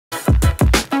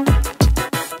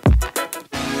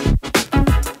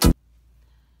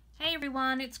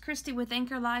everyone, it's Christy with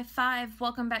Anchor Live 5.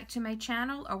 Welcome back to my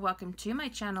channel, or welcome to my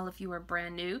channel if you are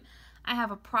brand new. I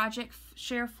have a project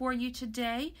share for you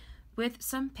today with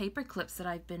some paper clips that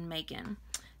I've been making.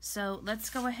 So let's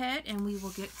go ahead and we will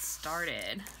get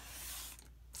started.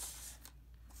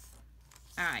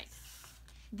 Alright,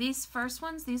 these first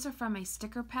ones, these are from a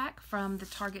sticker pack from the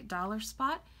Target Dollar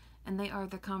Spot, and they are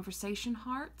the conversation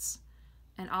hearts.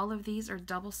 And all of these are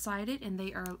double-sided, and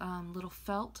they are little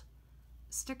felt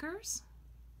stickers.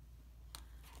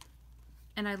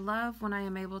 And I love when I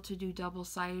am able to do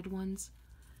double-sided ones.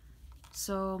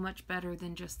 So much better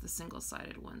than just the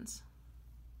single-sided ones.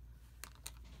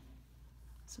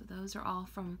 So those are all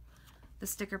from the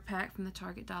sticker pack from the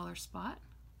Target Dollar Spot.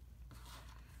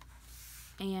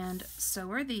 And so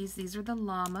are these. These are the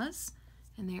llamas.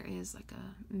 And there is like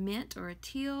a mint or a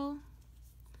teal,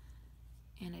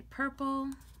 and a purple,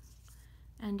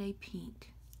 and a pink.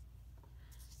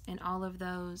 And all of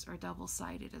those are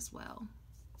double-sided as well.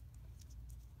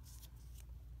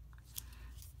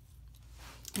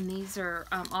 And these are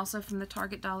also from the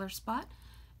Target Dollar Spot.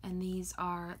 And these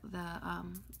are the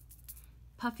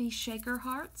puffy shaker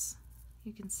hearts.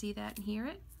 You can see that and hear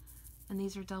it. And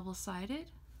these are double-sided.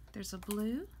 There's a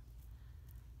blue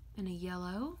and a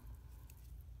yellow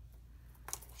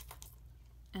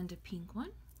and a pink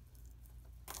one.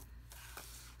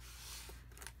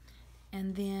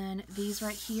 And then these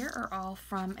right here are all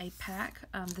from a pack,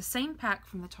 the same pack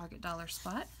from the Target Dollar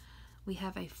Spot. We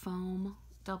have a foam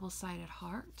double-sided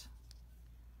heart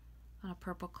on a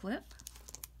purple clip.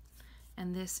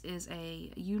 And this is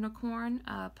a unicorn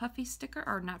puffy sticker,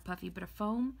 or not puffy, but a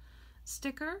foam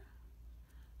sticker.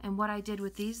 And what I did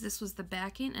with these, this was the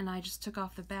backing, and I just took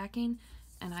off the backing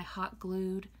and I hot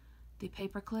glued the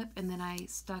paper clip, and then I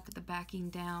stuck the backing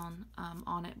down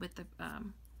on it with the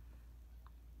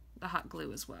hot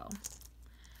glue as well.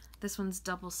 This one's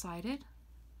double-sided,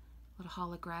 little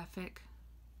holographic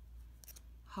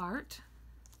heart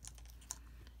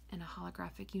and a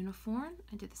holographic unicorn.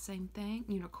 I did the same thing.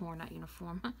 Unicorn, not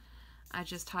uniform. I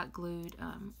just hot glued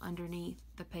underneath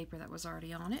the paper that was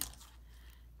already on it.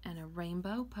 And a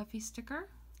rainbow puffy sticker.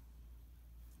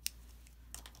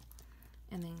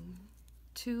 And then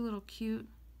two little cute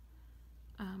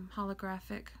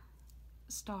holographic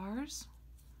stars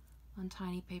on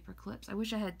tiny paper clips. I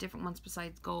wish I had different ones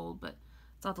besides gold, but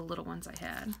it's all the little ones I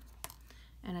had.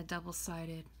 And a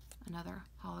double-sided, another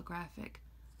holographic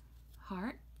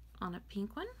heart on a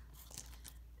pink one.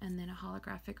 And then a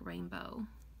holographic rainbow.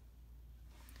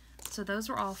 So those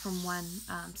were all from one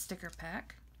sticker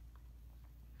pack.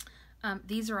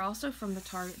 These are also from the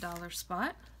Target Dollar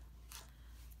Spot.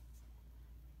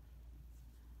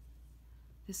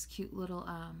 This cute little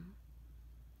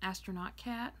astronaut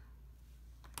cat.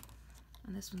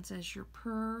 And this one says, "You're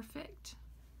perfect.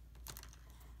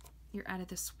 You're out of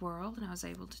this world." And I was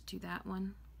able to do that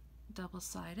one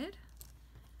double-sided.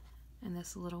 And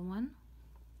this little one.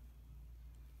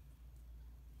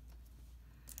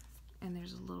 And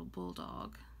there's a little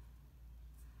bulldog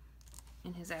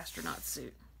in his astronaut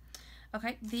suit.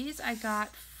 Okay, these I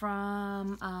got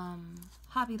from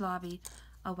Hobby Lobby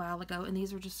a while ago, and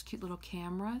these are just cute little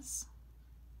cameras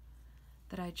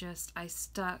that I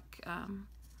stuck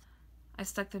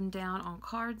them down on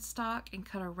cardstock and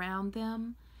cut around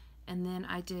them, and then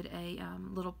I did a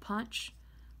little punch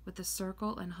with a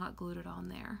circle and hot glued it on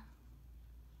there.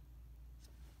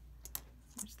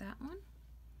 There's that one.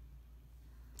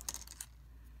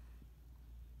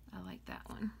 I like that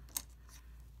one.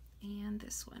 And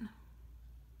this one.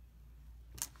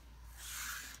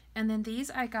 And then these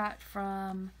I got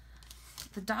from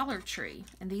the Dollar Tree.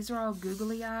 And these are all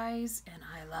googly eyes, and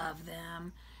I love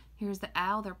them. Here's the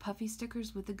owl. They're puffy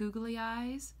stickers with the googly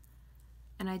eyes.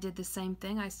 And I did the same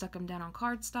thing. I stuck them down on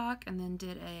cardstock and then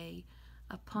did a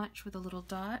punch with a little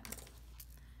dot.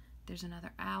 There's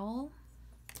another owl.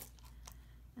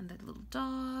 And the little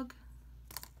dog.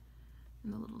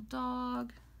 And the little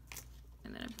dog.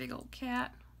 And then a big old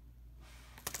cat.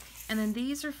 And then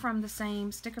these are from the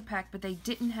same sticker pack, but they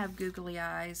didn't have googly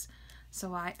eyes,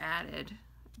 so I added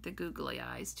the googly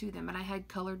eyes to them. And I had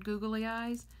colored googly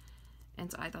eyes, and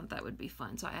so I thought that would be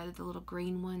fun. So I added the little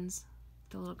green ones,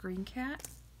 the little green cat,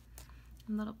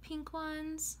 and little pink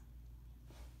ones.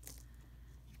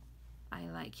 I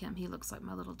like him. He looks like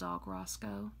my little dog,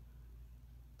 Roscoe.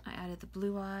 I added the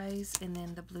blue eyes, and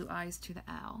then the blue eyes to the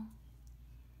owl.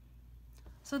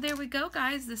 So there we go,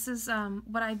 guys. This is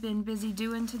what I've been busy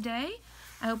doing today.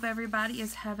 I hope everybody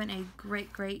is having a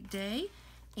great day.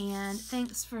 And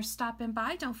thanks for stopping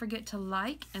by. Don't forget to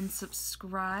like and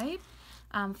subscribe.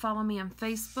 Follow me on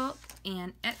Facebook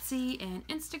and Etsy and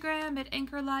Instagram at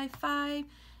Anchor Live 5.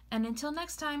 And until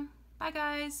next time, Bye,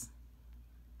 guys.